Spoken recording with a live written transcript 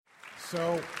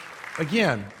So,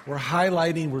 again,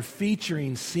 we're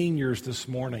featuring seniors this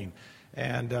morning.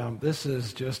 And this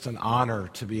is just an honor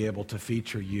to be able to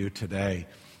feature you today.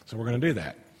 So we're going to do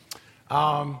that.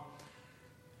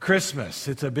 Christmas,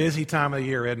 it's a busy time of the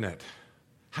year, isn't it?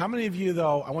 How many of you,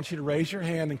 though, I want you to raise your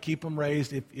hand and keep them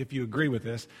raised if you agree with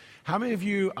this. How many of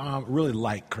you really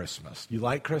like Christmas? You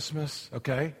like Christmas?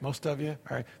 Okay, most of you?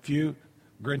 All right, few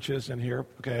Grinches in here,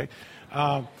 okay.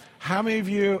 How many of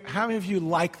you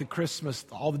like the Christmas,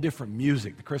 all the different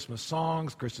music, the Christmas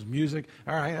songs, Christmas music?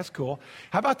 All right, that's cool.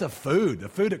 How about the food? The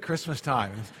food at Christmas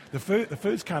time. The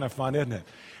food's kind of fun, isn't it?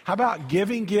 How about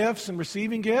giving gifts and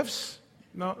receiving gifts?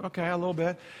 No, okay, a little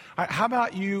bit. All right, how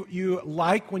about you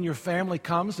like when your family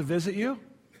comes to visit you?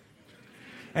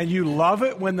 And you love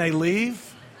it when they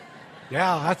leave?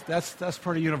 Yeah, that's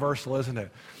pretty universal, isn't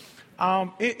it?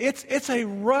 It's a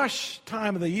rush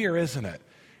time of the year, isn't it?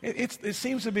 It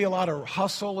seems to be a lot of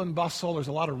hustle and bustle. There's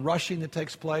a lot of rushing that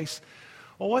takes place.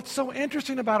 Well, what's so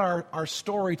interesting about our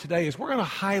story today is we're going to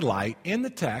highlight in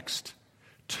the text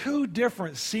two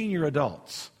different senior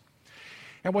adults.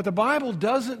 And what the Bible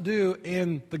doesn't do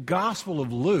in the Gospel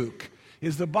of Luke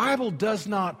is the Bible does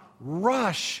not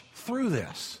rush through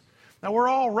this. Now, we're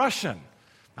all rushing.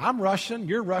 I'm rushing,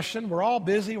 you're rushing, we're all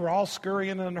busy, we're all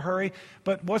scurrying in a hurry.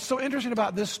 But what's so interesting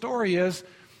about this story is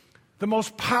the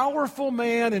most powerful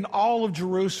man in all of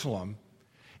Jerusalem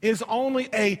is only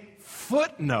a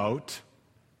footnote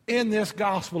in this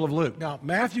Gospel of Luke. Now,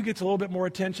 Matthew gets a little bit more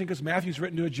attention because Matthew's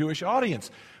written to a Jewish audience.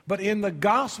 But in the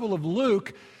Gospel of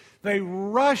Luke, they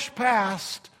rush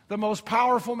past the most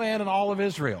powerful man in all of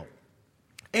Israel.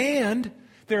 And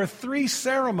there are three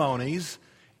ceremonies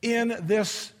in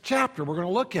this chapter we're going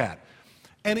to look at.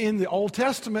 And in the Old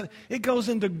Testament, it goes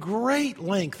into great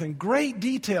length and great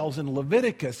details in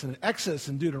Leviticus and Exodus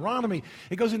and Deuteronomy.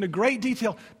 It goes into great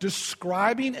detail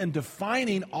describing and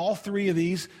defining all three of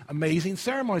these amazing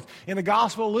ceremonies. In the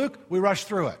Gospel of Luke, we rush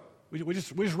through it. We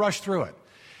just rush through it.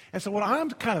 And so what I'm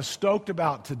kind of stoked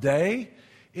about today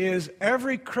is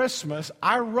every Christmas,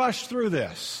 I rush through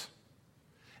this.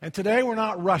 And today we're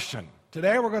not rushing.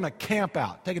 Today we're going to camp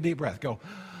out. Take a deep breath. Go.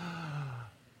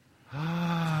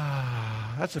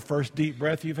 That's the first deep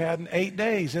breath you've had in 8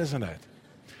 days, isn't it?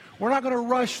 We're not going to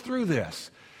rush through this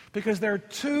because there are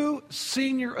two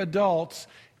senior adults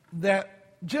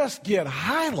that just get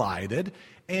highlighted,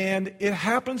 and it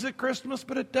happens at Christmas,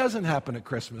 but it doesn't happen at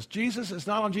Christmas. It's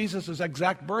not on Jesus'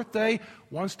 exact birthday.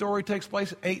 One story takes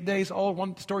place at 8 days old.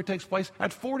 One story takes place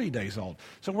at 40 days old.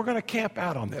 So we're going to camp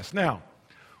out on this. Now,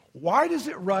 why does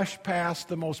it rush past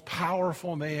the most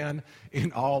powerful man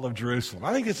in all of Jerusalem?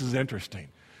 I think this is interesting.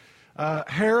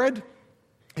 Herod,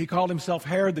 he called himself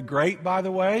Herod the Great, by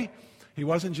the way. He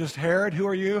wasn't just Herod. Who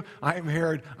are you? I'm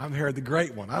Herod the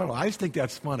Great One. I don't know. I just think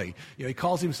that's funny. He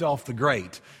calls himself the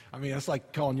Great. I mean, that's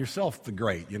like calling yourself the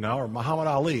Great, or Muhammad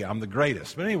Ali, I'm the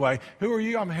greatest. But anyway, who are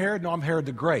you? I'm Herod. No, I'm Herod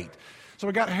the Great. So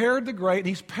we got Herod the Great.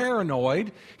 He's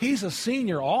paranoid. He's a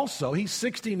senior also. He's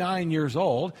 69 years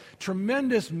old.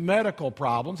 Tremendous medical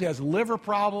problems. He has liver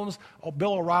problems.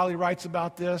 Bill O'Reilly writes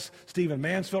about this. Stephen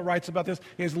Mansfield writes about this.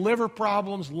 He has liver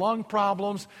problems, lung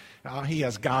problems. He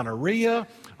has gonorrhea.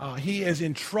 He is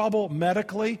in trouble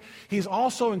medically. He's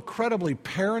also incredibly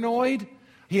paranoid.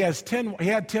 He had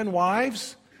 10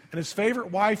 wives, and his favorite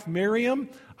wife, Miriam,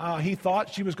 he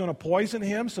thought she was going to poison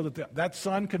him so that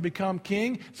son could become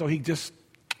king. So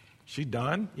she's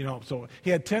done. So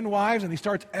he had 10 wives, and he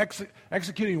starts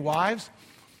executing wives.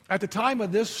 At the time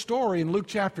of this story in Luke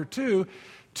chapter 2,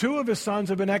 two of his sons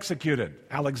have been executed,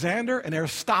 Alexander and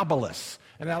Aristobulus.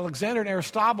 And Alexander and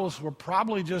Aristobulus were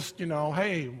probably just,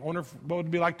 hey, wonder what it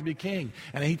would be like to be king.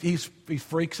 And he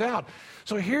freaks out.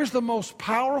 So here's the most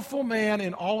powerful man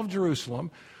in all of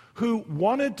Jerusalem who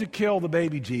wanted to kill the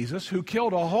baby Jesus, who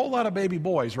killed a whole lot of baby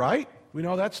boys, right? We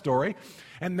know that story.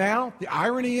 And now the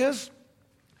irony is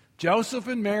Joseph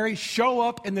and Mary show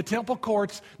up in the temple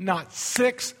courts not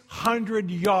 600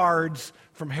 yards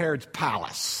from Herod's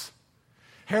palace.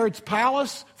 Herod's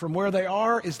palace, from where they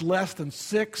are, is less than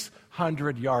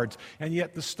 600 yards. And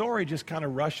yet the story just kind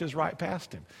of rushes right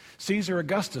past him. Caesar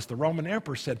Augustus, the Roman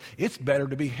emperor, said, it's better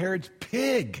to be Herod's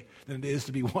pig than it is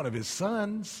to be one of his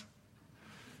sons.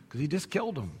 Because he just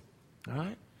killed him, all right?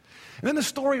 And then the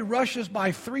story rushes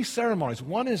by three ceremonies.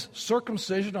 One is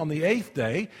circumcision on the 8th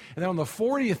day, and then on the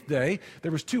 40th day,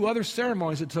 there was two other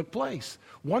ceremonies that took place.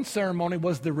 One ceremony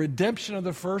was the redemption of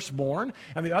the firstborn,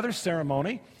 and the other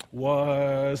ceremony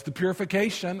was the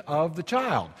purification of the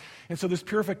child. And so this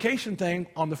purification thing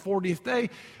on the 40th day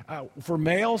for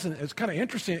males, and it's kind of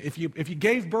interesting, if you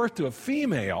gave birth to a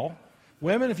female,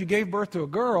 Women, if you gave birth to a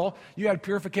girl, you had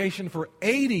purification for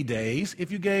 80 days.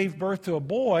 If you gave birth to a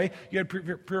boy, you had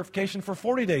purification for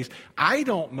 40 days. I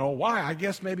don't know why. I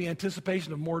guess maybe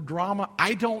anticipation of more drama.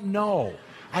 I don't know.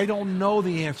 I don't know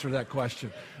the answer to that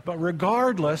question. But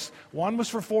regardless, one was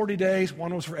for 40 days,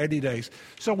 one was for 80 days.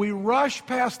 So we rush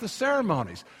past the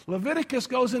ceremonies. Leviticus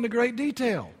goes into great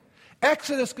detail.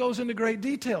 Exodus goes into great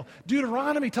detail.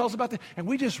 Deuteronomy tells about that. And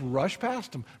we just rush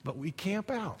past them. But we camp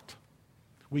out.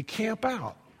 We camp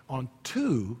out on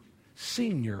 2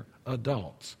 senior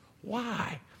adults.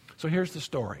 Why? So here's the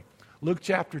story. Luke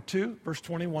chapter 2, verse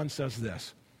 21 says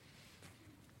this.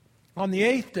 On the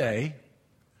 8th day,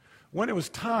 when it was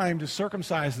time to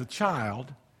circumcise the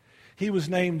child, he was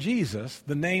named Jesus,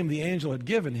 the name the angel had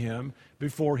given him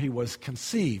before he was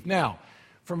conceived. Now,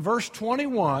 from verse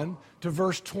 21 to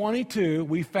verse 22,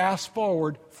 we fast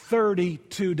forward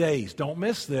 32 days. Don't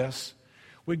miss this.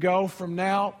 We go from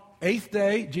now, 8th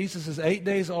day, Jesus is 8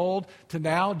 days old, to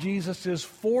now Jesus is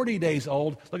 40 days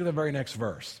old. Look at the very next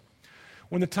verse.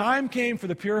 When the time came for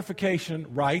the purification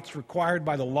rites required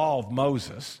by the law of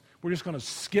Moses, we're just going to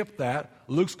skip that.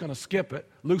 Luke's going to skip it.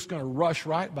 Luke's going to rush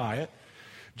right by it.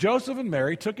 Joseph and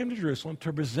Mary took him to Jerusalem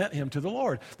to present him to the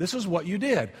Lord. This is what you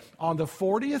did. On the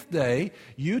 40th day,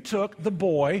 you took the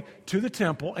boy to the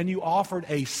temple and you offered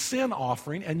a sin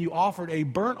offering and you offered a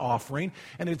burnt offering.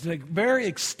 And it's a very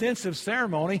extensive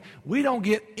ceremony. We don't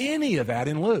get any of that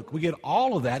in Luke. We get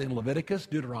all of that in Leviticus,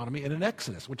 Deuteronomy, and in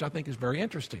Exodus, which I think is very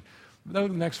interesting. Go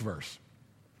to the next verse.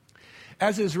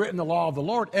 As is written in the law of the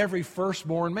Lord, every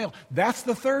firstborn male. That's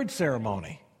the third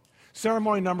ceremony.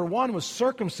 Ceremony number 1 was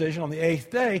circumcision on the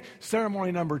 8th day.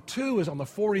 Ceremony number 2 is on the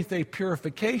 40th day,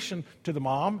 purification to the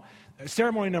mom.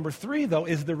 Ceremony number 3, though,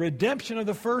 is the redemption of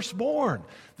the firstborn.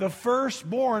 The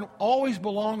firstborn always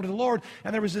belonged to the Lord,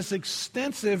 and there was this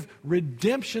extensive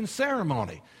redemption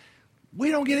ceremony. We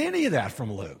don't get any of that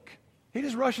from Luke. He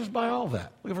just rushes by all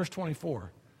that. Look at verse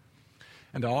 24.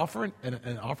 And to offer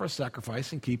a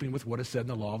sacrifice in keeping with what is said in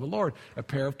the law of the Lord, a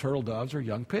pair of turtle doves or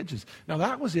young pigeons. Now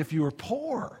that was if you were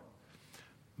poor.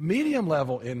 Medium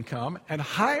level income and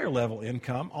higher level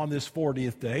income on this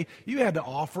 40th day, you had to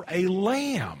offer a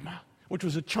lamb, which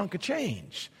was a chunk of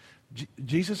change.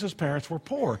 Jesus' parents were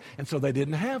poor, and so they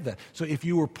didn't have that. So if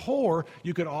you were poor,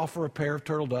 you could offer a pair of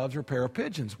turtle doves or a pair of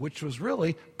pigeons, which was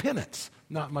really peanuts,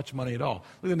 not much money at all.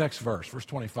 Look at the next verse, verse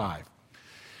 25.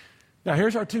 Now,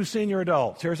 here's our 2 senior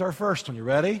adults. Here's our first one. You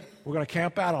ready? We're going to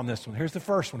camp out on this one. Here's the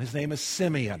first one. His name is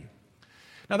Simeon.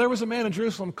 Now, there was a man in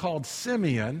Jerusalem called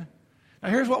Simeon. Now,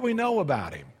 here's what we know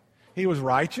about him. He was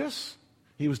righteous,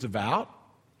 he was devout,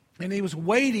 and he was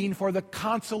waiting for the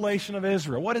consolation of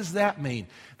Israel. What does that mean?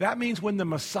 That means when the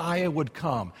Messiah would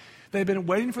come. They've been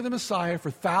waiting for the Messiah for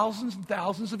thousands and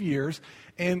thousands of years,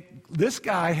 and this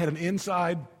guy had an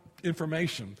inside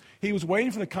information. He was waiting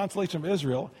for the consolation of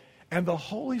Israel, and the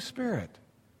Holy Spirit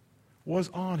was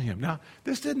on him. Now,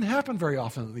 this didn't happen very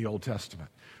often in the Old Testament.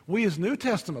 We as New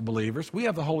Testament believers, we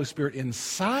have the Holy Spirit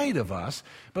inside of us,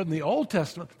 but in the Old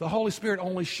Testament, the Holy Spirit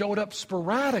only showed up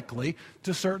sporadically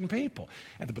to certain people.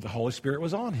 But the Holy Spirit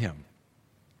was on him.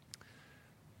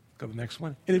 Go to the next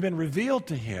one. It had been revealed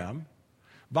to him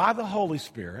by the Holy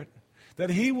Spirit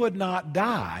that he would not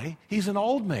die. He's an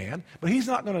old man, but he's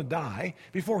not going to die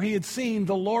before he had seen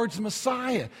the Lord's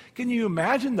Messiah. Can you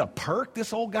imagine the perk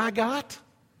this old guy got?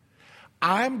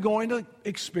 I'm going to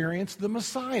experience the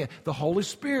Messiah. The Holy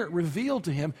Spirit revealed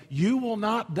to him, you will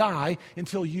not die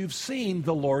until you've seen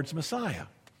the Lord's Messiah.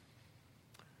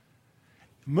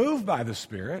 Moved by the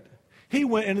Spirit, he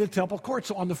went into the temple court.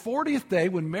 So on the 40th day,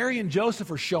 when Mary and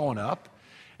Joseph are showing up,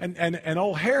 and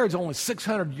old Herod's only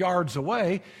 600 yards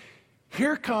away,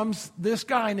 here comes this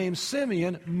guy named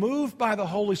Simeon, moved by the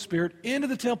Holy Spirit into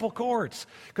the temple courts.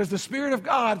 Because the Spirit of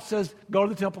God says, go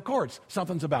to the temple courts.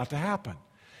 Something's about to happen.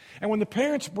 And when the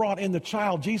parents brought in the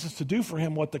child Jesus to do for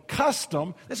him what the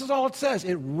custom, this is all it says,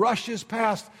 it rushes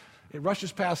past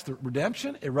the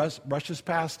redemption, it rushes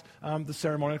past the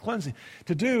ceremonial cleansing.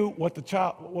 To do what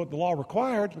the law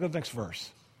required, look at the next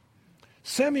verse.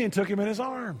 Simeon took him in his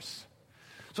arms.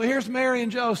 So here's Mary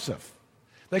and Joseph.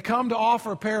 They come to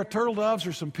offer a pair of turtle doves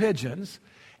or some pigeons,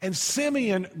 and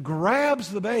Simeon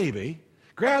grabs the baby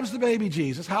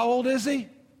Jesus. How old is he?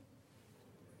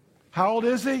 How old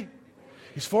is he?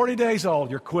 He's 40 days old.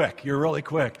 You're quick. You're really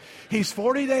quick. He's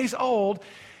 40 days old,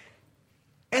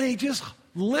 and he just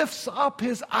lifts up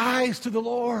his eyes to the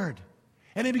Lord,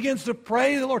 and he begins to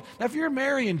pray to the Lord. Now, if you're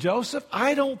Mary and Joseph,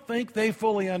 I don't think they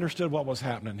fully understood what was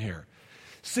happening here.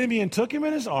 Simeon took him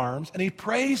in his arms, and he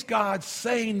praised God,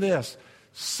 saying this,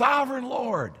 Sovereign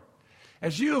Lord,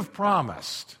 as you have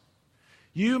promised,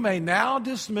 you may now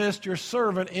dismiss your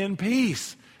servant in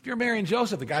peace. If you're Mary and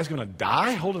Joseph, the guy's going to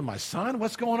die holding my son?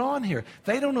 What's going on here?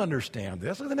 They don't understand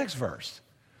this. Look at the next verse.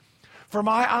 For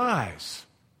my eyes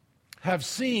have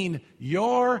seen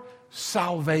your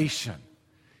salvation.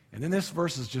 And then this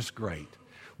verse is just great.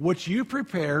 Which you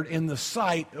prepared in the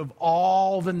sight of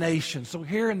all the nations. So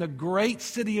here in the great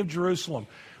city of Jerusalem,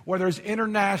 where there's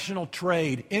international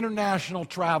trade, international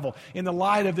travel, in the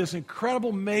light of this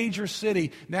incredible major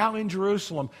city now in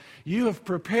Jerusalem, you have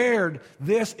prepared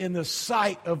this in the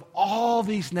sight of all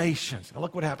these nations. Now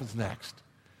look what happens next.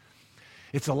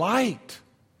 It's a light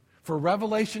for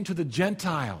revelation to the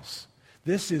Gentiles.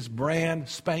 This is brand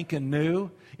spanking new.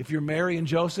 If you're Mary and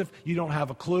Joseph, you don't have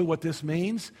a clue what this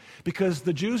means because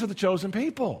the Jews are the chosen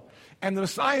people and the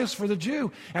Messiah is for the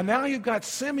Jew. And now you've got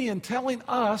Simeon telling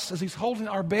us, as he's holding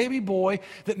our baby boy,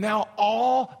 that now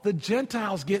all the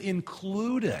Gentiles get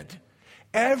included.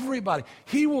 Everybody.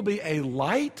 He will be a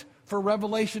light for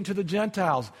revelation to the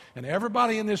Gentiles. And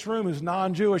everybody in this room who's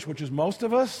non-Jewish, which is most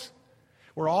of us,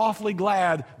 we're awfully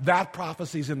glad that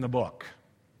prophecy's in the book.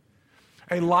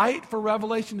 A light for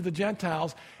revelation to the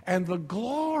Gentiles and the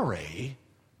glory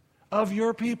of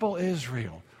your people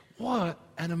Israel. What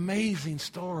an amazing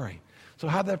story. So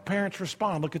how did the parents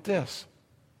respond? Look at this.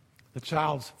 The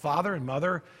child's father and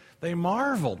mother, they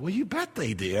marveled. Well, you bet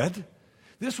they did.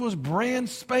 This was brand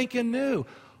spanking new.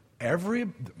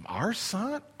 Our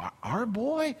son, our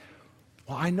boy,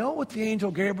 well, I know what the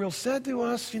angel Gabriel said to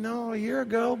us, a year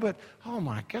ago, but oh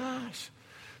my gosh.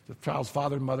 The child's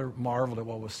father and mother marveled at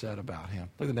what was said about him.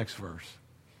 Look at the next verse.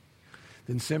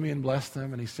 Then Simeon blessed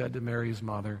them, and he said to Mary, his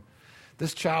mother,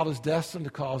 this child is destined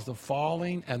to cause the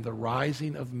falling and the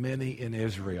rising of many in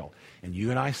Israel. And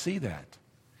you and I see that.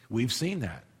 We've seen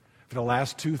that for the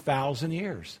last 2,000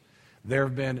 years. There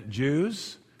have been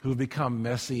Jews who've become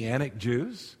Messianic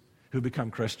Jews, who become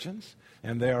Christians,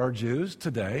 and there are Jews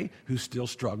today who still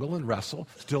struggle and wrestle,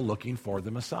 still looking for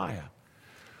the Messiah.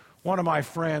 One of my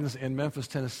friends in Memphis,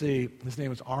 Tennessee, his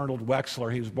name is Arnold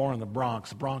Wexler. He was born in the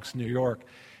Bronx, New York.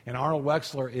 And Arnold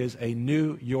Wexler is a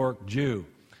New York Jew.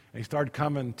 And he started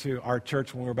coming to our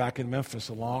church when we were back in Memphis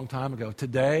a long time ago.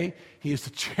 Today, he is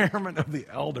the chairman of the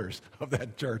elders of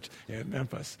that church in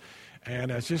Memphis.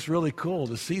 And it's just really cool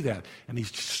to see that. And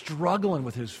he's struggling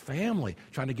with his family,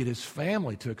 trying to get his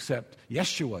family to accept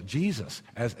Yeshua, Jesus,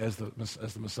 as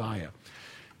the Messiah.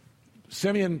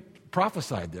 Simeon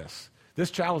prophesied this. This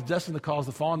child is destined to cause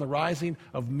the fall and the rising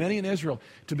of many in Israel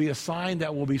to be a sign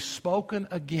that will be spoken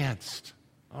against.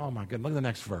 Oh my goodness, look at the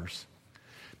next verse.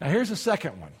 Now here's the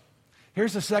second one.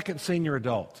 Here's the second senior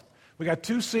adult. We got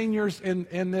two seniors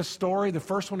in this story. The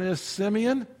first one is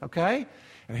Simeon, okay?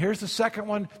 And here's the second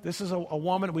one. This is a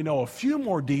woman. We know a few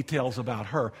more details about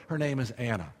her. Her name is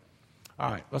Anna. All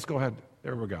right, let's go ahead.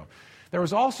 There we go. There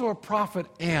was also a prophet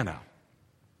Anna,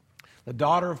 the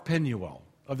daughter of Penuel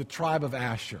of the tribe of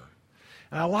Asher.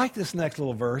 And I like this next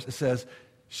little verse. It says,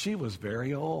 she was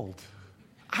very old.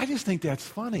 I just think that's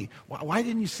funny. Why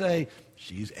didn't you say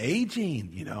she's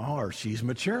aging, or she's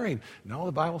maturing? No,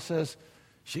 the Bible says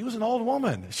she was an old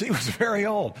woman. She was very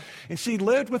old. And she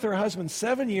lived with her husband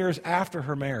 7 years after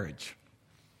her marriage.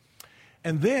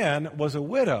 And then was a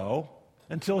widow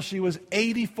until she was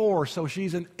 84. So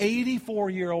she's an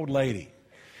 84-year-old lady.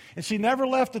 And she never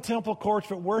left the temple courts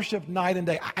but worshiped night and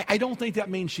day. I don't think that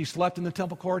means she slept in the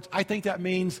temple courts. I think that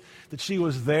means that she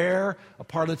was there, a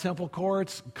part of the temple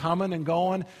courts, coming and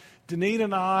going. Danita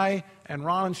and I and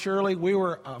Ron and Shirley, we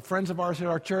were friends of ours at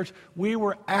our church. We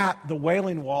were at the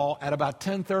Wailing Wall at about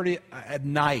 10:30 at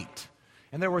night.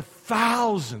 And there were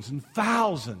thousands and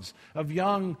thousands of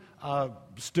young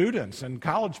students and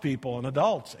college people and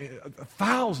adults,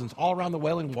 thousands all around the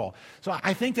Wailing Wall. So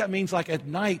I think that means like at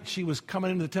night she was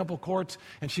coming into the temple courts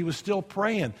and she was still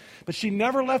praying. But she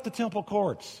never left the temple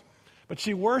courts. But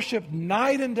she worshiped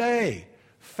night and day,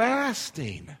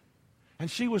 fasting.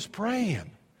 And she was praying.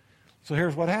 So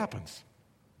here's what happens.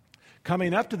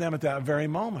 Coming up to them at that very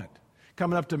moment,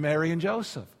 coming up to Mary and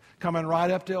Joseph, coming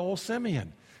right up to old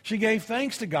Simeon. She gave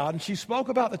thanks to God, and she spoke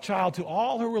about the child to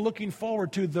all who were looking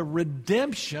forward to the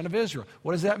redemption of Israel.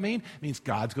 What does that mean? It means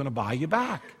God's going to buy you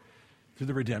back through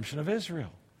the redemption of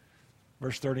Israel.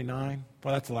 Verse 39.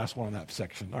 Well, that's the last one in that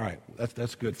section. All right,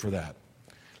 that's good for that.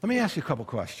 Let me ask you a couple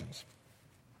questions.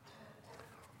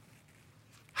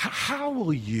 How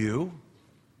will you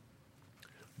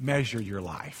measure your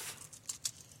life?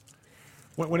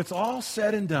 When it's all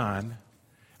said and done,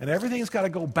 and everything's got to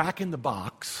go back in the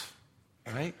box,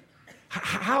 right?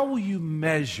 How will you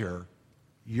measure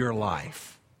your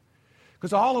life?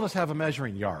 Because all of us have a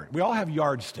measuring yard. We all have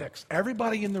yardsticks.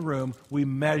 Everybody in the room, we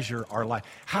measure our life.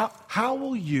 How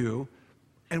will you,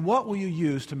 and what will you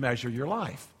use to measure your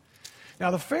life? Now,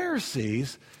 the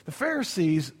Pharisees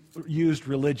used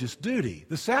religious duty.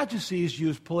 The Sadducees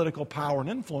used political power and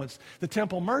influence. The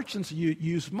temple merchants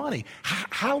used money.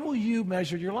 How will you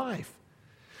measure your life?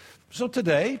 So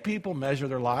today, people measure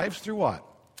their lives through what?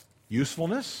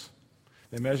 Usefulness.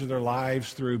 They measure their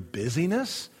lives through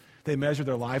busyness. They measure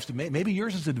their lives to maybe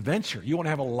yours is adventure. You want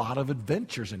to have a lot of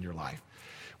adventures in your life.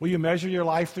 Will you measure your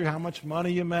life through how much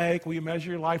money you make? Will you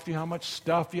measure your life through how much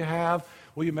stuff you have?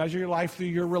 Will you measure your life through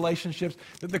your relationships?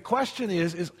 The question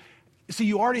is see,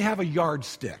 you already have a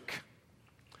yardstick.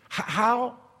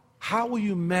 How will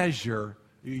you measure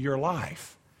your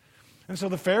life? And so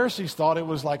the Pharisees thought it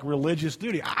was like religious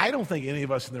duty. I don't think any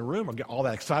of us in the room are all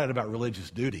that excited about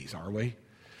religious duties, are we?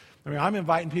 I mean, I'm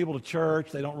inviting people to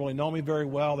church. They don't really know me very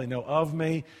well. They know of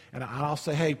me. And I'll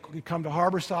say, hey, come to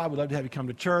Harborside. We'd love to have you come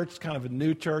to church. It's kind of a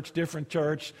new church, different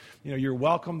church. You know, you're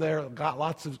welcome there. Got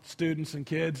lots of students and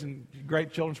kids and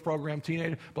great children's program,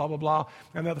 teenagers, blah, blah, blah.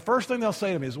 And the first thing they'll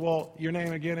say to me is, well, your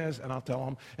name again is? And I'll tell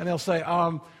them. And they'll say,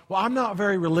 well, I'm not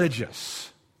very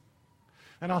religious.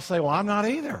 And I'll say, well, I'm not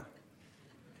either.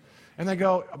 And they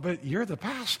go, but you're the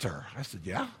pastor. I said,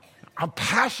 yeah. I'm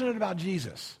passionate about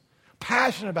Jesus.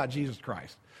 Passionate about Jesus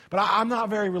Christ. But I'm not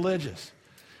very religious.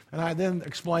 And I then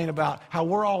explain about how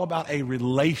we're all about a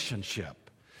relationship.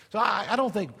 So I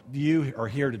don't think you are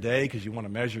here today because you want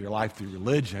to measure your life through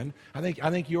religion. I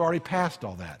think you already passed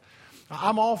all that.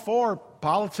 I'm all for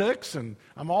politics, and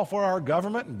I'm all for our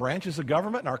government and branches of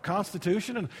government and our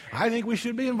Constitution, and I think we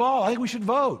should be involved. I think we should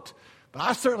vote. But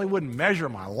I certainly wouldn't measure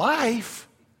my life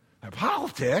by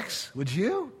politics, would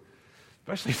you?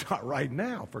 Especially not right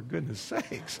now, for goodness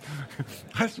sakes.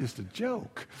 That's just a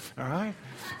joke, all right?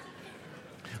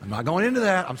 I'm not going into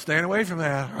that. I'm staying away from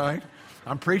that, all right?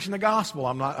 I'm preaching the gospel.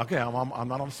 I'm not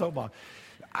on a soapbox.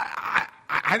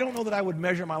 I don't know that I would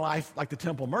measure my life like the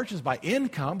temple merchants by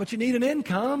income, but you need an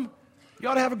income. You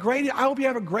ought to have I hope you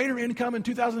have a greater income in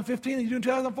 2015 than you do in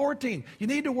 2014. You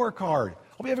need to work hard.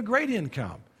 I hope you have a great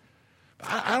income.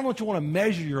 I don't know if you want to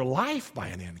measure your life by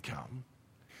an income.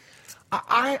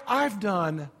 I've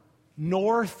done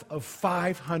north of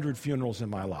 500 funerals in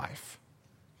my life.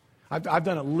 I've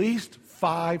done at least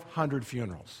 500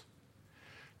 funerals.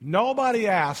 Nobody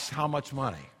asks how much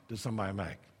money does somebody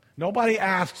make. Nobody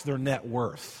asks their net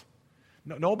worth.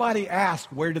 Nobody asks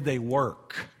where did they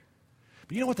work.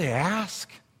 But you know what they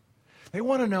ask? They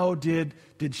want to know, did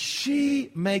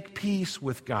she make peace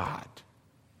with God?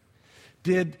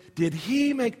 Did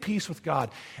he make peace with God?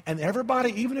 And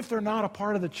everybody, even if they're not a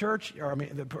part of the church, or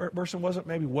the person wasn't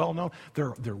maybe well known,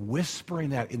 they're whispering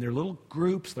that in their little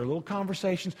groups, their little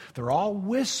conversations. They're all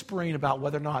whispering about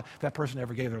whether or not that person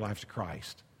ever gave their life to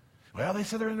Christ. Well, they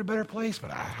said they're in a better place, but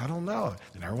I don't know.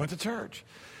 They never went to church.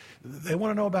 They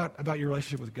want to know about your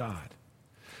relationship with God.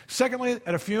 Secondly,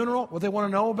 at a funeral, what they want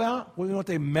to know about, what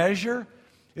they measure,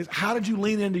 is how did you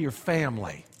lean into your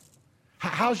family?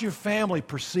 How's your family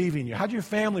perceiving you? How did your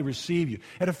family receive you?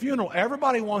 At a funeral,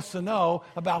 everybody wants to know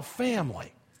about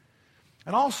family.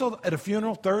 And also at a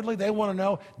funeral, thirdly, they want to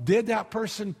know, did that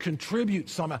person contribute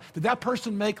somehow? Did that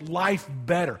person make life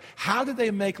better? How did they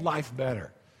make life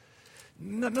better?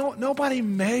 Nobody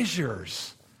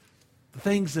measures the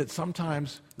things that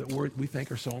sometimes that we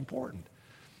think are so important.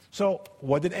 So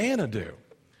what did Anna do?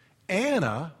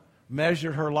 Anna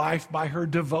measured her life by her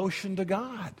devotion to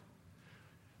God.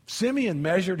 Simeon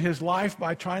measured his life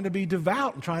by trying to be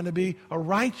devout and trying to be a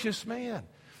righteous man.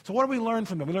 So what do we learn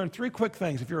from them? We learned three quick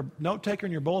things. If you're a note taker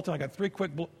in your bulletin, I got three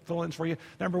quick fill-ins for you.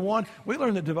 Number one, we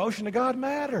learned that devotion to God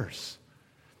matters.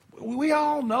 We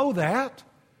all know that.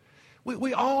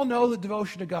 We all know that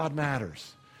devotion to God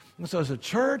matters. And so as a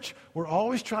church, we're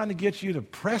always trying to get you to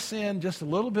press in just a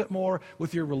little bit more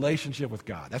with your relationship with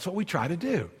God. That's what we try to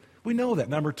do. We know that.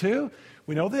 Number two,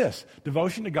 we know this.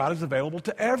 Devotion to God is available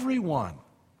to everyone.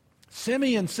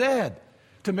 Simeon said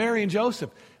to Mary and Joseph,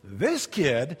 this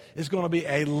kid is going to be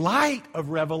a light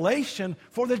of revelation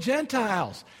for the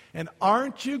Gentiles. And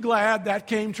aren't you glad that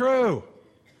came true?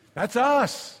 That's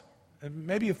us. And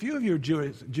maybe a few of you are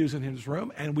Jews in this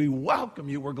room, and we welcome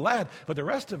you. We're glad. But the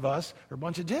rest of us are a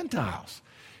bunch of Gentiles.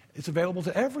 It's available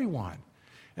to everyone.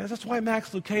 And that's why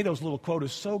Max Lucado's little quote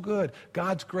is so good.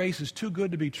 God's grace is too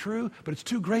good to be true, but it's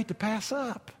too great to pass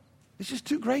up. It's just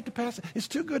too great to pass. It's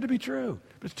too good to be true,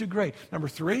 but it's too great. Number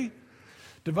three,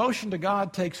 devotion to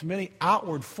God takes many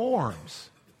outward forms,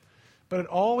 but it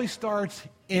always starts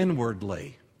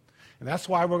inwardly. And that's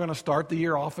why we're going to start the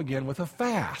year off again with a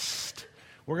fast.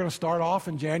 We're going to start off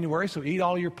in January, so eat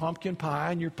all your pumpkin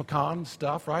pie and your pecan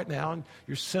stuff right now and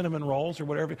your cinnamon rolls or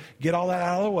whatever. Get all that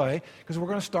out of the way because we're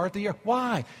going to start the year.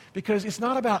 Why? Because it's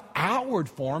not about outward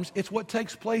forms. It's what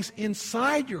takes place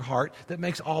inside your heart that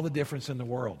makes all the difference in the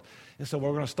world. And so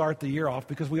we're going to start the year off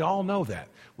because we all know that.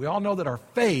 We all know that our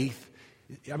faith,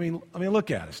 I mean,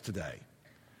 look at us today.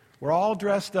 We're all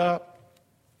dressed up.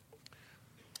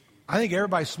 I think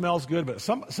everybody smells good, but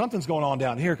something's going on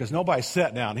down here because nobody's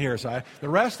sitting down here. So the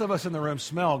rest of us in the room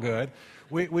smell good.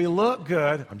 We look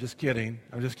good. I'm just kidding.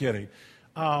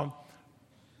 But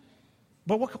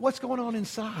what's going on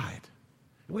inside?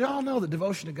 We all know that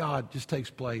devotion to God just takes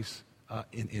place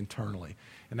internally.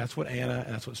 And that's what Anna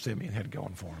and that's what Simeon had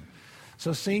going for him.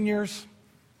 So seniors,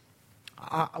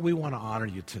 we want to honor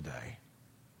you today.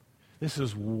 This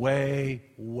is way,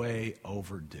 way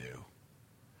overdue.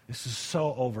 This is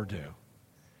so overdue.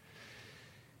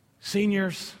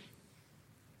 Seniors,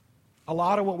 a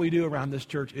lot of what we do around this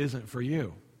church isn't for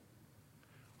you.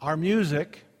 Our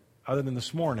music, other than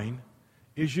this morning,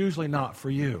 is usually not for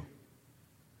you.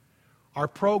 Our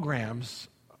programs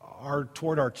are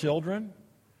toward our children,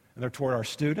 and they're toward our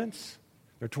students,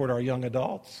 they're toward our young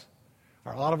adults.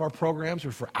 A lot of our programs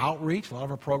are for outreach. A lot of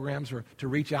our programs are to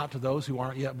reach out to those who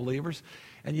aren't yet believers.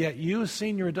 And yet you as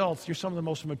senior adults, you're some of the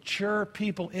most mature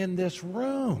people in this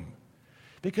room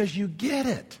because you get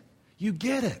it. You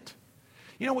get it.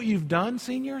 You know what you've done,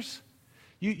 seniors?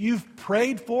 You've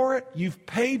prayed for it, you've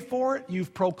paid for it,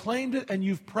 you've proclaimed it, and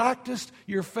you've practiced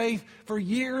your faith for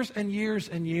years and years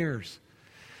and years.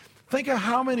 Think of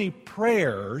how many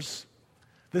prayers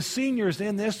the seniors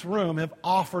in this room have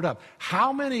offered up.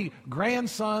 How many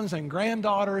grandsons and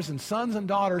granddaughters and sons and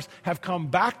daughters have come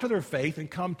back to their faith and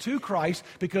come to Christ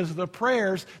because of the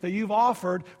prayers that you've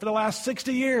offered for the last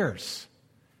 60 years?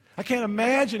 I can't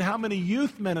imagine how many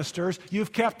youth ministers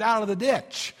you've kept out of the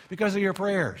ditch because of your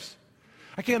prayers.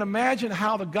 I can't imagine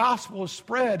how the gospel has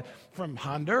spread from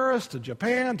Honduras to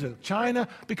Japan to China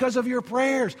because of your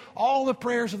prayers, all the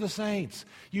prayers of the saints.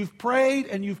 You've prayed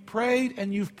and you've prayed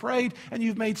and you've prayed and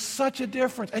you've made such a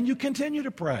difference and you continue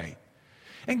to pray.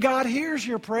 And God hears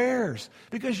your prayers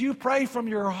because you pray from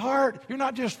your heart. You're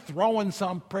not just throwing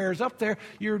some prayers up there.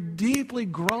 You're deeply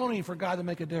groaning for God to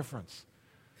make a difference.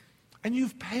 And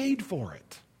you've paid for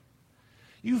it.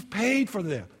 You've paid for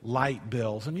the light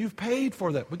bills, and you've paid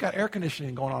for the, we've got air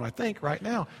conditioning going on, I think, right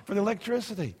now, for the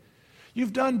electricity.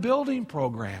 You've done building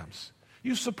programs.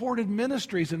 You've supported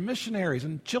ministries and missionaries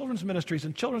and children's ministries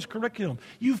and children's curriculum.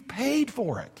 You've paid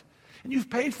for it. And you've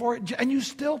paid for it, and you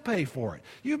still pay for it.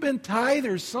 You've been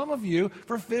tithers, some of you,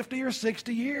 for 50 or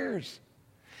 60 years.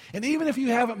 And even if you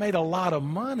haven't made a lot of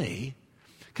money,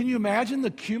 can you imagine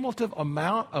the cumulative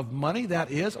amount of money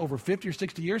that is over 50 or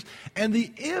 60 years and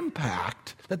the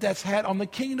impact that that's had on the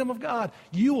kingdom of God?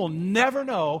 You will never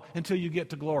know until you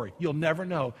get to glory. You'll never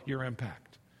know your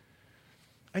impact.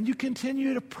 And you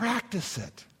continue to practice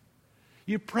it.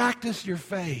 You practice your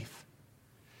faith.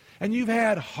 And you've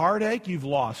had heartache. You've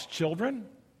lost children.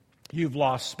 You've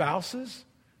lost spouses.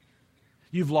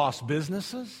 You've lost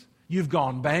businesses. You've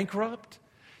gone bankrupt.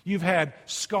 You've had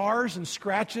scars and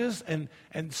scratches and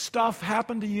stuff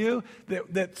happen to you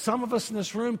that some of us in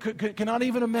this room cannot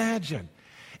even imagine.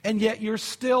 And yet you're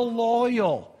still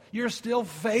loyal. You're still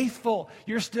faithful.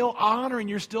 You're still honoring.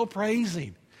 You're still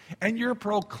praising. And you're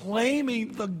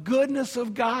proclaiming the goodness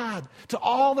of God to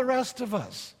all the rest of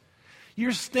us.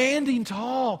 You're standing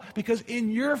tall because in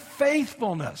your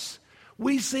faithfulness,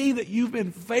 we see that you've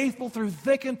been faithful through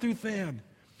thick and through thin.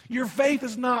 Your faith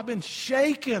has not been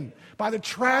shaken by the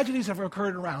tragedies that have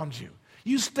occurred around you.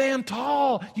 You stand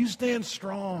tall. You stand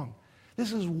strong.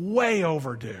 This is way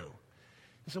overdue.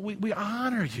 So we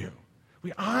honor you.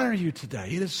 We honor you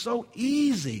today. It is so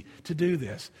easy to do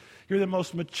this. You're the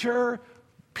most mature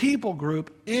people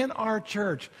group in our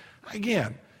church.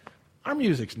 Again, our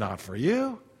music's not for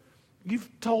you. You've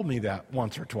told me that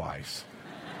once or twice.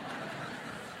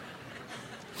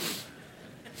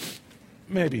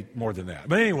 Maybe more than that.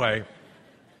 But anyway,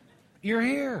 you're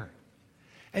here.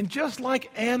 And just like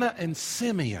Anna and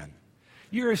Simeon,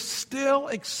 you're still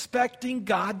expecting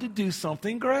God to do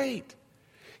something great.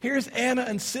 Here's Anna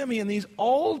and Simeon, these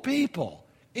old people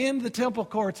in the temple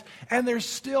courts, and they're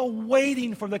still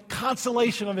waiting for the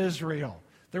consolation of Israel.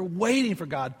 They're waiting for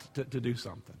God to do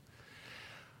something.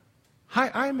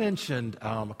 I mentioned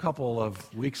a couple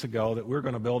of weeks ago that we're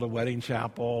going to build a wedding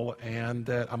chapel and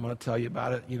that I'm going to tell you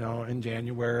about it, in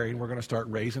January, and we're going to start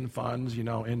raising funds,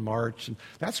 in March. And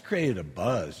that's created a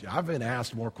buzz. I've been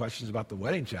asked more questions about the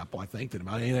wedding chapel, I think, than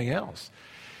about anything else.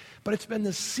 But it's been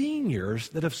the seniors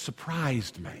that have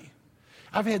surprised me.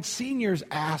 I've had seniors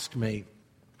ask me,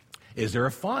 Is there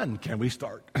a fund? Can we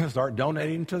start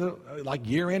donating to the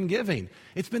year-end giving?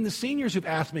 It's been the seniors who've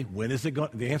asked me, when is it going?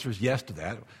 The answer is yes to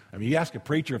that. I mean, you ask a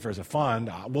preacher if there's a fund,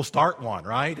 we'll start one,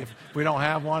 right? If we don't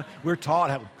have one, we're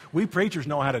taught we preachers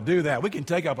know how to do that. We can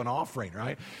take up an offering,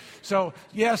 right? So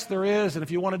yes, there is, and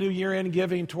if you want to do year-end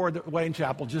giving toward the Wayne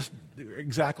Chapel, just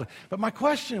exactly. But my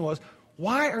question was,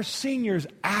 why are seniors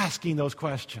asking those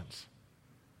questions?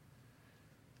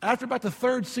 After about the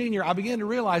third senior, I began to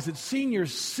realize that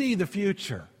seniors see the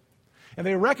future. And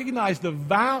they recognize the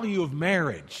value of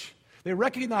marriage. They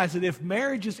recognize that if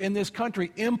marriages in this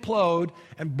country implode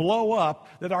and blow up,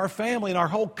 that our family and our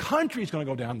whole country is going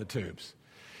to go down the tubes.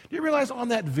 Do you realize on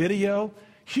that video,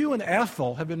 Hugh and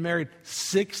Ethel have been married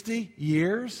 60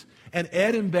 years, and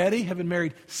Ed and Betty have been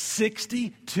married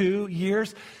 62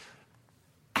 years?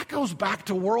 That goes back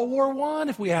to World War I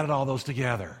if we added all those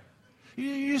together.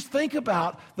 You just think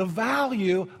about the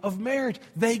value of marriage.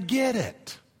 They get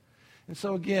it. And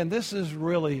so again, this is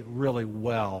really, really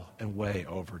well and way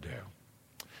overdue.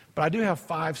 But I do have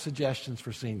 5 suggestions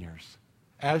for seniors.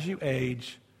 As you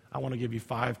age, I want to give you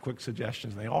 5 quick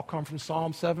suggestions. They all come from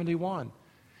Psalm 71.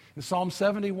 And Psalm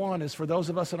 71 is for those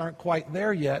of us that aren't quite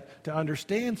there yet to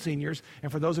understand seniors, and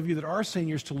for those of you that are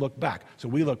seniors to look back. So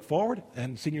we look forward,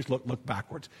 and seniors look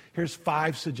backwards. Here's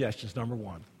 5 suggestions. Number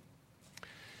 1.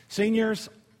 Seniors,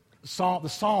 the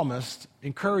psalmist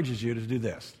encourages you to do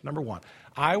this. Number 1,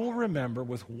 I will remember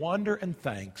with wonder and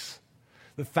thanks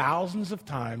the thousands of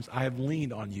times I have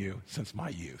leaned on you since my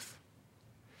youth.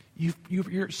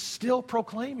 You're still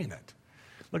proclaiming it.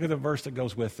 Look at the verse that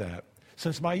goes with that.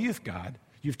 Since my youth, God,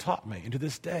 you've taught me, and to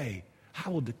this day, I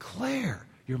will declare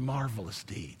your marvelous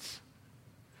deeds.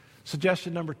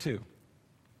 Suggestion number 2,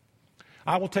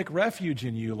 I will take refuge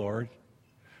in you, Lord,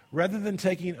 rather than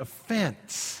taking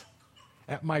offense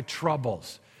at my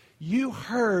troubles. You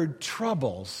heard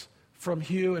troubles from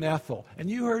Hugh and Ethel, and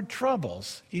you heard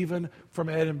troubles even from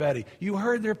Ed and Betty. You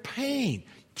heard their pain,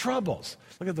 troubles.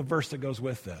 Look at the verse that goes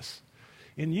with this.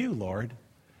 In you, Lord,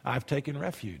 I've taken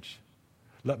refuge.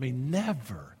 Let me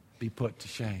never be put to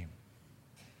shame.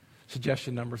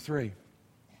 Suggestion number 3,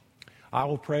 I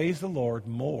will praise the Lord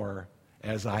more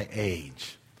as I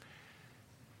age.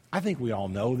 I think we all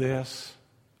know this.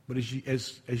 But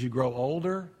as you grow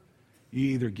older,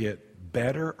 you either get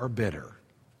better or bitter.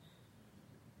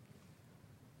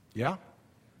 Yeah?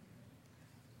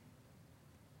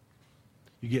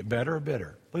 You get better or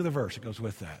bitter. Look at the verse that goes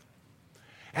with that.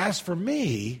 As for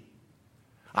me,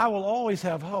 I will always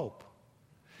have hope.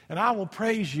 And I will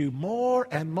praise you more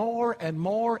and more and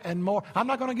more and more. I'm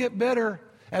not going to get bitter.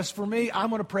 As for me, I'm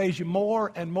going to praise you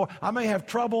more and more. I may have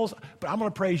troubles, but I'm going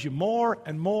to praise you more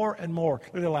and more and more.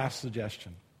 Look at the last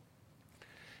suggestion.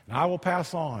 And I will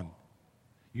pass on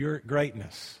your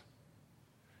greatness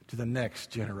to the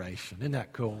next generation. Isn't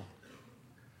that cool?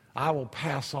 I will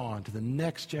pass on to the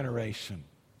next generation.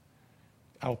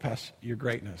 I will pass your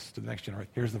greatness to the next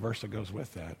generation. Here's the verse that goes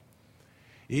with that.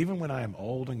 Even when I am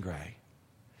old and gray,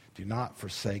 do not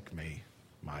forsake me,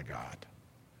 my God,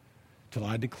 till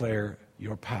I declare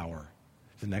your power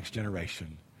to the next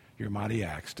generation, your mighty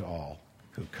acts to all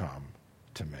who come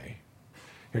to me.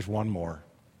 Here's one more.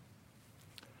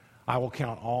 I will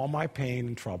count all my pain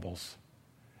and troubles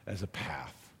as a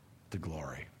path to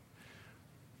glory.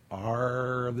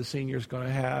 Are the seniors going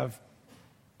to have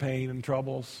pain and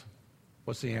troubles?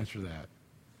 What's the answer to that?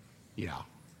 Yeah.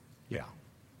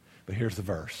 But here's the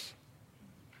verse.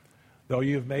 Though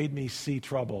you have made me see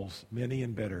troubles, many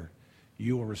and bitter,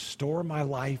 you will restore my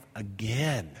life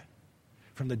again.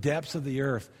 From the depths of the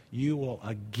earth, you will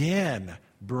again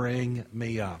bring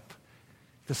me up.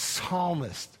 The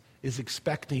psalmist is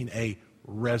expecting a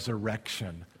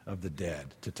resurrection of the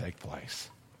dead to take place.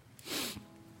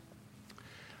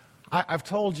 I've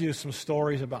told you some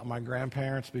stories about my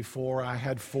grandparents before. I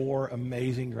had 4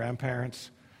 amazing grandparents.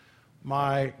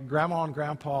 My grandma and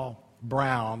grandpa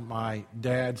Brown, my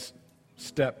dad's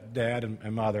stepdad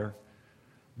and mother,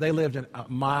 they lived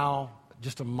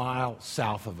just a mile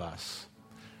south of us.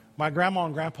 My grandma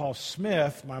and grandpa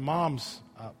Smith, my mom's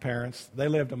parents, they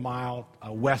lived a mile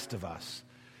west of us.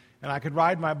 And I could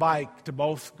ride my bike to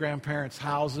both grandparents'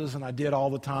 houses, and I did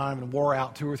all the time and wore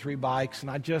out 2 or 3 bikes.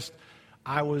 And I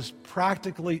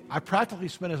practically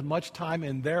spent as much time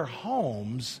in their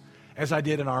homes as I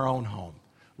did in our own home.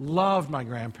 Loved my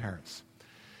grandparents.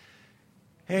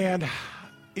 And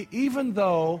even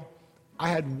though I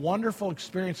had wonderful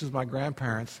experiences with my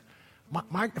grandparents,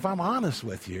 if I'm honest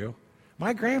with you,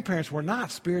 my grandparents were not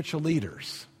spiritual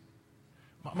leaders.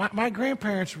 My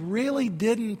grandparents really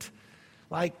didn't,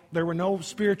 there were no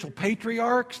spiritual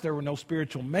patriarchs, there were no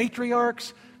spiritual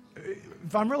matriarchs.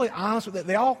 If I'm really honest with it,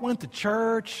 they all went to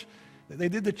church, They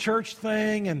did the church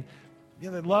thing, and they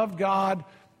loved God.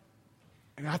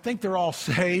 And I think they're all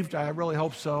saved. I really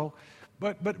hope so.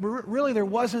 But really, there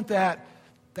wasn't that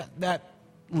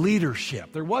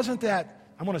leadership. There wasn't that,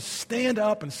 I want to stand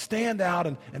up and stand out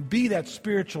and be that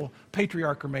spiritual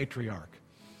patriarch or matriarch.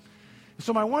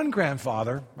 So my one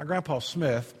grandfather, my Grandpa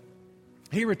Smith,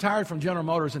 he retired from General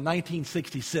Motors in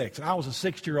 1966, and I was a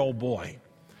 6-year-old boy.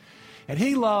 And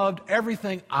he loved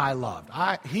everything I loved.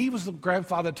 He was the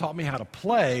grandfather that taught me how to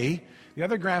play. The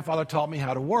other grandfather taught me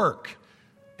how to work.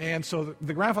 And so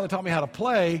the grandfather taught me how to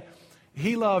play.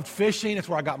 He loved fishing. That's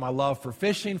where I got my love for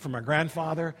fishing from my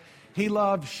grandfather. He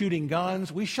loved shooting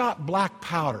guns. We shot black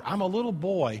powder. I'm a little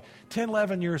boy, 10,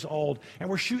 11 years old, and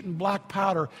we're shooting black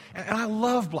powder. And I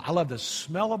love the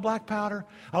smell of black powder.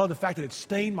 I love the fact that it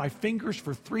stained my fingers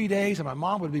for 3 days, and my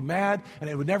mom would be mad, and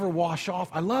it would never wash off.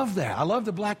 I love that. I love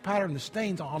the black powder and the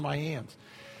stains on my hands.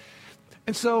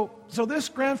 And so this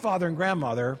grandfather and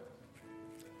grandmother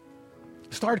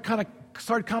started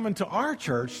coming to our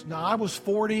church. Now, I was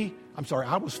 14,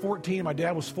 and my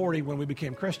dad was 40 when we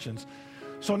became Christians.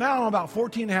 So now I'm about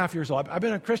 14 and a half years old. I've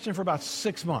been a Christian for about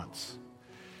 6 months.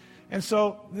 And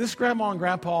so this grandma and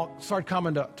grandpa started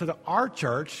coming to our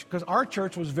church, because our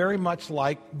church was very much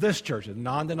like this church, a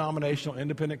non-denominational,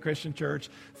 independent Christian church,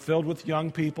 filled with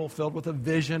young people, filled with a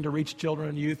vision to reach children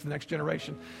and youth, the next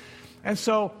generation. And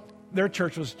so their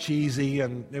church was cheesy,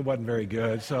 and it wasn't very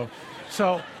good. So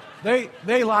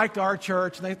they liked our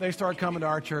church, and they started coming to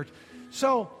our church.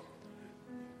 So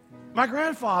my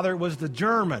grandfather was the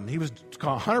German. He was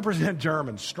 100%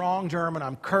 German, strong German.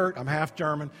 I'm Kurt. I'm half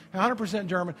German, 100%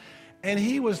 German. And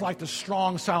he was like the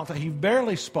strong, silent type. He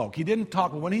barely spoke. He didn't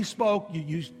talk, but when he spoke,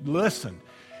 you listened.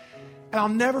 And I'll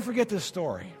never forget this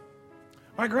story.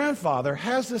 My grandfather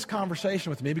has this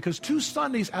conversation with me because 2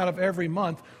 Sundays out of every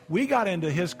month, we got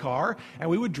into his car and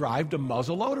we would drive to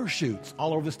muzzleloader shoots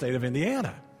all over the state of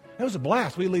Indiana. It was a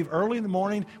blast. We'd leave early in the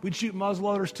morning. We'd shoot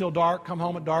muzzleloaders till dark, come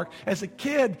home at dark. As a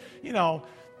kid,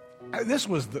 this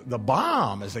was the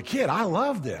bomb as a kid. I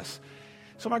loved this.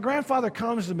 So my grandfather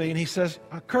comes to me and he says,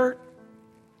 Kurt,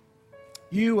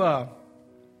 you got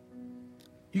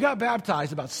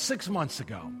baptized about 6 months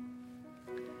ago.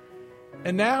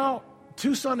 And now,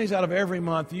 2 Sundays out of every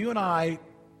month, you and I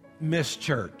miss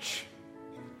church.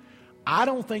 I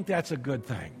don't think that's a good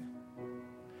thing.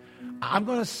 I'm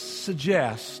going to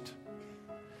suggest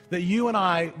that you and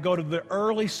I go to the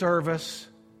early service.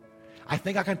 I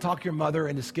think I can talk your mother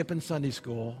into skipping Sunday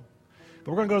school.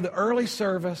 But we're going to go to the early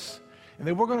service, and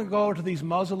then we're going to go to these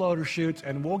muzzleloader shoots,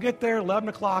 and we'll get there 11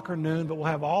 o'clock or noon, but we'll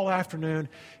have all afternoon.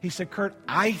 He said, Kurt,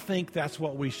 I think that's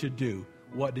what we should do.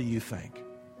 What do you think?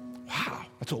 Wow,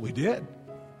 that's what we did.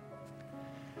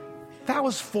 That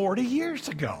was 40 years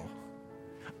ago.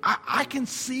 I can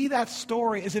see that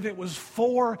story as if it was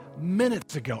 4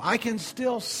 minutes ago. I can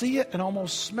still see it and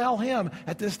almost smell him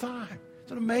at this time.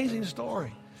 It's an amazing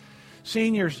story.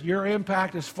 Seniors, your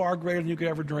impact is far greater than you could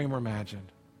ever dream or imagine.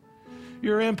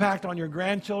 Your impact on your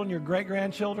grandchildren, your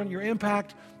great-grandchildren, your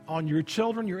impact on your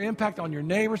children, your impact on your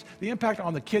neighbors, the impact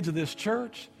on the kids of this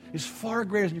church is far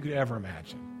greater than you could ever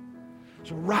imagine.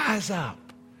 So rise up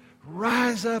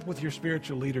with your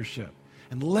spiritual leadership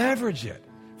and leverage it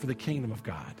for the kingdom of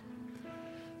God.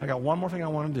 I got one more thing I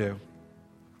want to do,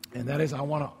 and that is I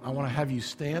want to have you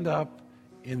stand up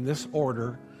in this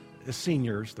order as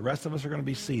seniors. The rest of us are going to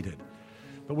be seated.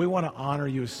 But we want to honor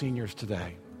you as seniors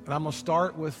today. And I'm going to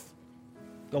start with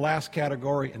the last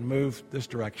category and move this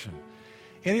direction.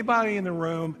 Anybody in the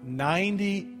room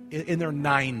in their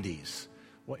 90s?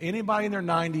 Well, anybody in their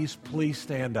 90s, please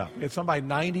stand up. It's somebody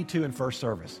 92 in first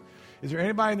service. Is there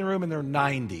anybody in the room in their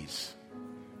 90s?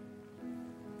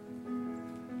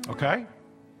 Okay.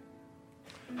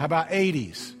 How about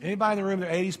 80s? Anybody in the room in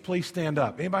their 80s, please stand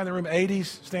up. Anybody in the room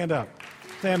 80s, stand up.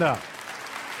 Stand up.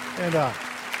 Stand up.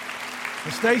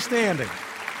 And stay standing.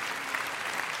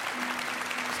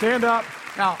 Stand up.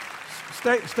 Now,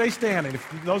 stay standing.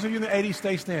 Those of you in the 80s,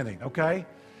 stay standing, okay?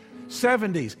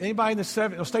 70s. Anybody in the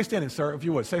 70s? Oh, stay standing, sir, if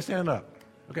you would. Stay standing up.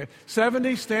 Okay.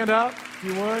 70s, stand up, if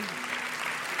you would.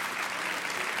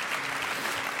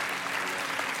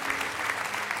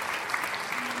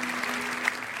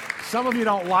 Some of you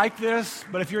don't like this,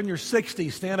 but if you're in your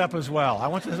 60s, stand up as well. I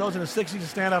want those in the 60s to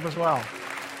stand up as well.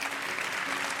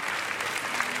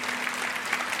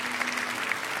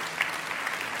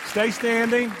 Stay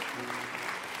standing,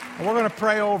 and we're going to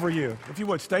pray over you. If you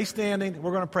would, stay standing.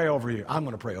 We're going to pray over you. I'm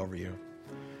going to pray over you.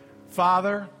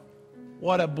 Father,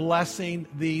 what a blessing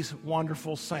these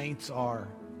wonderful saints are.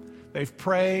 They've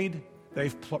prayed,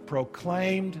 they've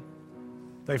proclaimed,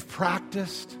 they've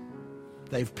practiced,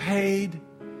 they've paid.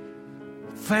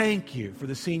 Thank you for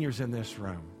the seniors in this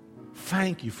room.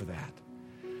 Thank you for that.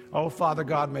 Oh, Father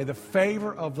God, may the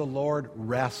favor of the Lord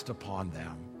rest upon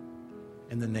them.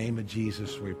 In the name of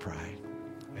Jesus we pray.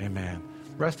 Amen.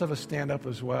 The rest of us stand up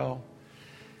as well.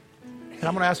 And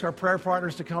I'm going to ask our prayer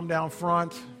partners to come down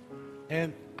front.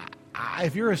 And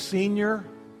if you're a senior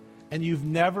and you've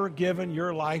never given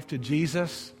your life to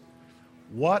Jesus,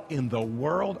 what in the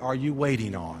world are you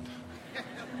waiting on?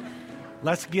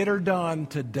 Let's get her done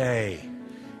today.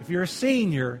 If you're a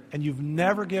senior and you've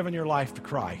never given your life to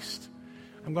Christ,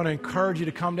 I'm going to encourage you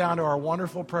to come down to our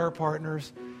wonderful prayer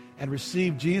partners and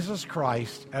receive Jesus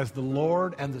Christ as the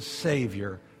Lord and the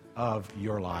Savior of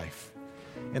your life.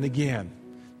 And again,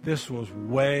 this was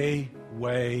way,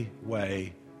 way,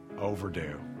 way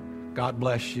overdue. God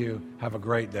bless you. Have a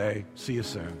great day. See you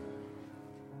soon.